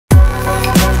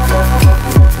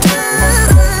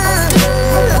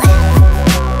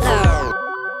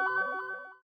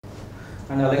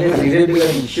అలాగే శ్రీరెడ్డి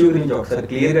గారి ఇష్యూ గురించి ఒకసారి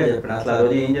క్లియర్గా చెప్పండి. అసలు ఆ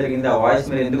రోజు ఏం జరిగింది, ఆ వాయిస్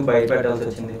మీరు ఎందుకు బయటపెట్టాల్సి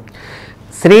వచ్చింది?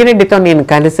 శ్రీరెడ్డితో నేను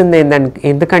కలిసింది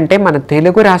ఎందుకంటే మన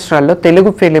తెలుగు రాష్ట్రాల్లో తెలుగు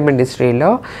ఫిలిం ఇండస్ట్రీలో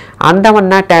అందం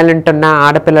ఉన్న టాలెంట్ ఉన్న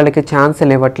ఆడపిల్లలకి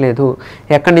ఛాన్సులు ఇవ్వట్లేదు.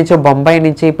 ఎక్కడి నుంచో బొంబాయి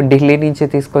నుంచి ఇప్పుడు ఢిల్లీ నుంచి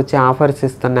తీసుకొచ్చి ఆఫర్స్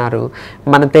ఇస్తున్నారు.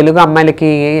 మన తెలుగు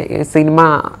అమ్మాయిలకి సినిమా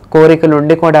కోరికలు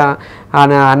ఉండి కూడా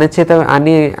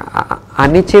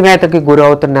అనిశ్చివేతకి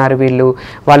గురవుతున్నారు వీళ్ళు.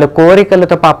 వాళ్ళ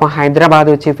కోరికలతో పాపం హైదరాబాద్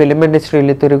వచ్చి ఫిలిం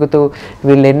ఇండస్ట్రీలు తిరుగుతూ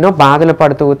వీళ్ళు ఎన్నో బాధలు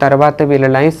పడుతూ తర్వాత వీళ్ళ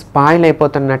లైఫ్ స్పాయిల్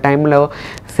అయిపోతున్న టైంలో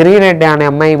శ్రీరెడ్డి అనే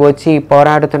అమ్మాయి వచ్చి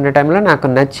పోరాడుతున్న టైంలో నాకు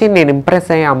నచ్చి నేను ఇంప్రెస్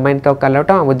అయ్యి అమ్మాయితో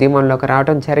కలవటం, ఆ ఉద్యమంలోకి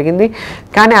రావడం జరిగింది.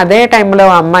 కానీ అదే టైంలో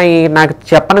అమ్మాయి నాకు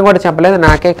చెప్పను కూడా చెప్పలేదు.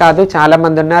 నాకే కాదు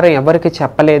చాలామంది ఉన్నారు, ఎవరికి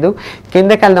చెప్పలేదు.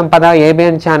 కిందకి వెళ్దాం పదా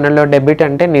ఏబిఎన్ ఛానల్లో డెబ్యూట్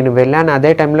అంటే నేను వెళ్ళాను.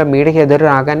 అదే టైంలో మీడియా ఎదురు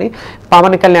రాగానే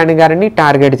పవన్ కళ్యాణ్ గారిని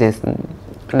టార్గెట్ చేసింది.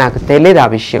 నాకు తెలియదు ఆ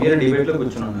విషయం.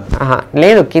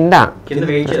 లేదు, కింద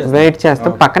వెయిట్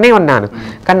చేస్తాం, పక్కనే ఉన్నాను.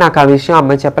 కానీ నాకు ఆ విషయం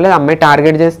అమ్మాయి చెప్పలేదు. అమ్మాయి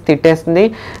టార్గెట్ చేసి తిట్టేస్తుంది.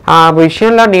 ఆ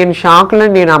విషయంలో నేను షాక్లో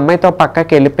నేను అమ్మాయితో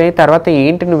పక్కకి వెళ్ళిపోయి తర్వాత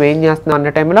ఏంటి నువ్వేం చేస్తున్నావు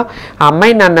అన్న టైంలో ఆ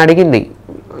అమ్మాయి నన్ను అడిగింది,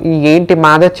 ఏంటి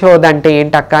మాదచ్చోద్ అంటే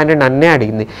ఏంటక్క అని నన్నే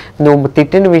అడిగింది. నువ్వు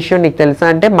తిట్టిన విషయం నీకు తెలుసా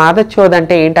అంటే మాదచ్చోద్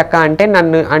అంటే ఏంటక్క అంటే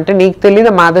నన్ను అంటే నీకు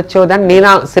తెలీదు మాదచ్చోద్ అని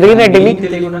నేను శ్రీరెడ్డిని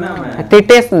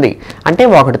తిట్టేస్తుంది. అంటే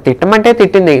ఒకటి తిట్టమంటే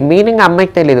తిట్టింది, మీనింగ్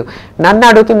అమ్మాయికి తెలీదు. నన్ను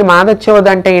అడుగుతుంది మాదచ్చోద్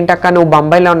అంటే ఏంటక్క, నువ్వు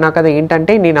బొంబాయిలో ఉన్నావు కదా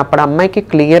ఏంటంటే నేను అప్పుడు అమ్మాయికి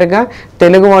క్లియర్గా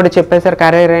తెలుగు వాడు చెప్పేసరి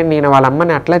కరే నేను వాళ్ళ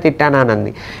అమ్మని అట్లా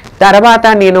తిట్టానంది.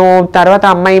 తర్వాత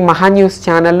అమ్మాయి మహా న్యూస్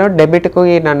ఛానల్లో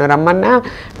డెబ్యూట్కి నన్ను రమ్మన్నా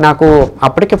నాకు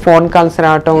అప్పటికి ఫోన్ కాల్స్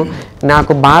రావటం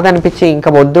నాకు బాధ అనిపించి ఇంకా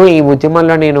వద్దు ఈ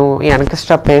ఉద్యమంలో నేను వెనక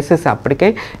స్టెప్ వేసేసి అప్పటికే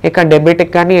ఇక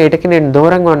డెబ్యూట్కి కానీ ఎయిట్కి నేను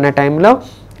దూరంగా ఉన్న టైంలో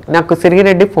నాకు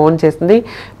శ్రీరెడ్డి ఫోన్ చేసింది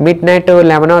మిడ్ నైట్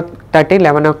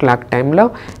 11:30 o'clock టైంలో.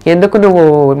 ఎందుకు నువ్వు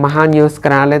మహా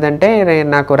న్యూస్కి రాలేదంటే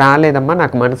నాకు రాలేదమ్మా,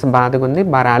 నాకు మనసు బాధగా ఉంది,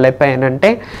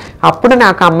 రాలేకపోయానంటే అప్పుడు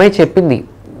నాకు అమ్మాయి చెప్పింది,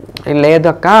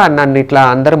 లేదక్క నన్ను ఇట్లా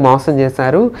అందరూ మోసం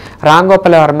చేశారు, రామ్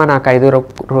గోపాల్ వర్మ నాకు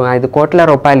 5 కోట్ల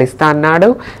రూపాయలు ఇస్తా అన్నాడు,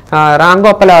 రామ్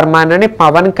గోపాల్ వర్మ అని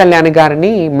పవన్ కళ్యాణ్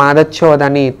గారిని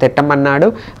మాదచ్చోదని తిట్టమన్నాడు,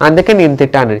 అందుకే నేను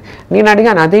తిట్టాను. నేను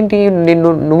అడిగాను అదేంటి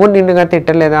నువ్వు నిన్నుగా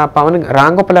తిట్టలేదా,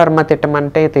 రామ్ గోపాల్ వర్మ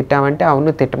తిట్టమంటే తిట్టావంటే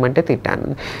అవును తిట్టమంటే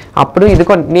తిట్టాను. అప్పుడు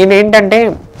ఇదిగో నేనేంటంటే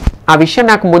ఆ విషయం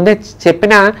నాకు ముందే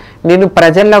చెప్పినా నేను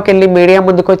ప్రజల్లోకి వెళ్ళి మీడియా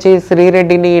ముందుకు వచ్చి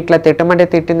శ్రీరెడ్డిని ఇట్లా తిట్టమంటే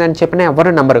తిట్టిందని చెప్పినా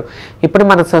ఎవరు నమ్మరు. ఇప్పుడు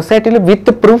మన సొసైటీలో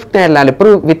విత్ ప్రూఫ్ వెళ్ళాలి.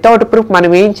 వితౌట్ ప్రూఫ్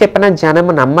మనం ఏం చెప్పినా జనం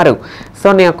నమ్మరు. సో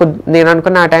నేను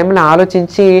అనుకున్న ఆ టైంలో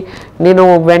ఆలోచించి నేను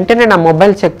వెంటనే నా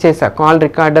మొబైల్ చెక్ చేశాను, కాల్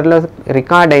రికార్డర్లో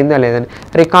రికార్డ్ అయిందో లేదని.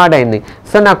 రికార్డ్ అయింది.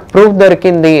 సో నాకు ప్రూఫ్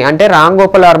దొరికింది. అంటే రామ్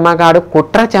గోపాల్ వర్మ గారు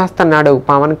కుట్ర చేస్తున్నాడు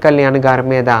పవన్ కళ్యాణ్ గారి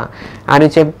మీద అని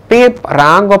చెప్పి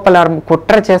రామ్ గోపాల్ వర్మ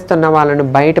కుట్ర చేస్తున్న వాళ్ళని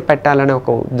బయట పెట్టాలని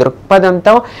ఒక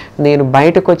దృక్పథంతో నేను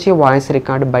బయటకు వచ్చి వాయిస్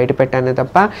రికార్డు బయట పెట్టాను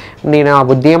తప్ప నేను ఆ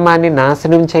ఉద్యమాన్ని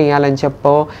నాశనం చేయాలని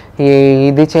చెప్పో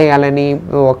ఇది చేయాలని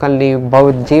ఒకరిని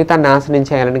జీవితాన్ని నాశనం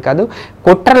చేయాలని కాదు,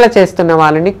 కుట్రలు చేస్తున్న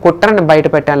వాళ్ళని కుట్రను బయట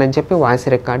పెట్టాలని చెప్పి వాయిస్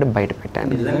రికార్డు బయట పెట్టాను.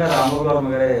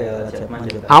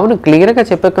 అవును, క్లియర్గా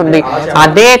చెప్పుకుంది.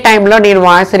 అదే టైంలో నేను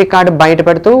వాయిస్ రికార్డు బయట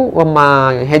పెడుతూ మా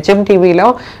హెచ్ఎం టీవీలో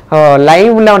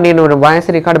లైవ్లో నేను వాయిస్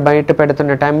రికార్డు బయట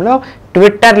పెడుతున్న టైంలో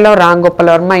ట్విట్టర్లో రామ్ గోపాల్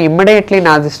వర్మ ఇమ్మీడియట్లీ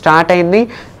నాది స్టార్ట్ అయింది.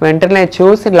 వెంటనే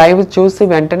లైవ్ చూసి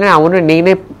వెంటనే అవును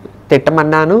నేనే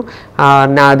తిట్టమన్నాను,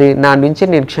 నా నుంచి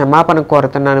నేను క్షమాపణ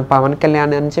కోరుతున్నాను పవన్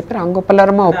కళ్యాణ్ అని చెప్పి రామ్ గోపాల్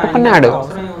వర్మ ఒప్పుకున్నాడు.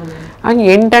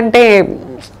 ఏంటంటే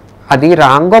అది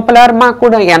రామ్ గోపాల్ వర్మ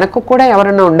కూడా వెనక కూడా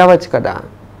ఎవరైనా ఉండవచ్చు కదా,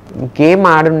 గేమ్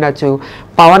ఆడుండొచ్చు.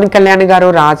 పవన్ కళ్యాణ్ గారు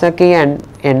రాజకీయ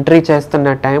ఎంట్రీ చేస్తున్న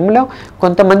టైంలో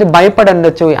కొంతమంది భయపడి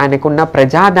ఉండొచ్చు. ఆయనకున్న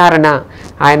ప్రజాదరణ,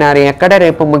 ఆయన ఎక్కడ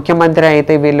రేపు ముఖ్యమంత్రి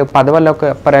అయితే వీళ్ళు పదవుల్లో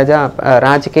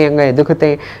రాజకీయంగా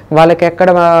ఎదిగితే వాళ్ళకి ఎక్కడ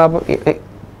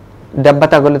దెబ్బ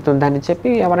తగులుతుందని చెప్పి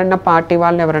ఎవరైనా పార్టీ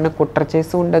వాళ్ళు ఎవరైనా కుట్ర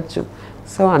చేసి ఉండొచ్చు.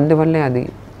 సో అందువల్లే అది.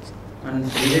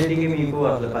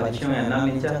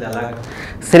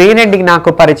 శ్రీరెడ్డికి నాకు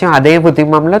పరిచయం అదే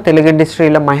ఉద్యమంలో తెలుగు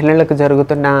ఇండస్ట్రీలో మహిళలకు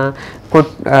జరుగుతున్న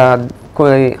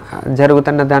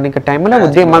దానికి టైంలో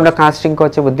ఉద్యమంలో కాస్టింగ్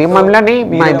వచ్చే ఉద్యమంలోనే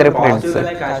మా ఇద్దరు ఫ్రెండ్స్.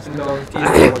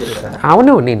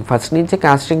 అవును, నేను ఫస్ట్ నుంచి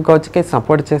కాస్టింగ్ కోచ్కి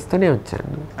సపోర్ట్ చేస్తూనే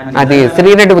వచ్చాను. అది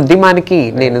శ్రీరెడ్డి ఉద్యమానికి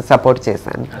నేను సపోర్ట్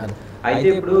చేశాను.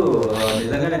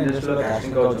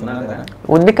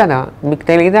 ఉంది కదా, మీకు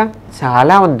తెలీదా?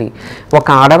 చాలా ఉంది. ఒక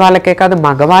ఆడవాళ్ళకే కాదు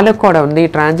మగవాళ్ళకి కూడా ఉంది,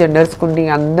 ట్రాన్స్జెండర్స్కి ఉంది,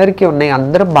 అందరికీ ఉన్నాయి.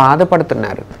 అందరూ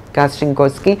బాధపడుతున్నారు కాస్టింగ్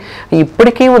కోచ్కి.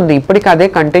 ఇప్పటికీ ఉంది, ఇప్పటికీ అదే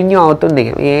కంటిన్యూ అవుతుంది,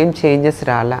 ఏం చేంజెస్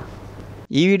రాలా.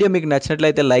 ఈ వీడియో మీకు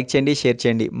నచ్చినట్లయితే లైక్ చేయండి, షేర్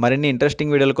చేయండి. మరిన్ని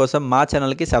ఇంట్రెస్టింగ్ వీడియోల కోసం మా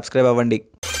ఛానల్కి సబ్స్క్రైబ్ అవ్వండి.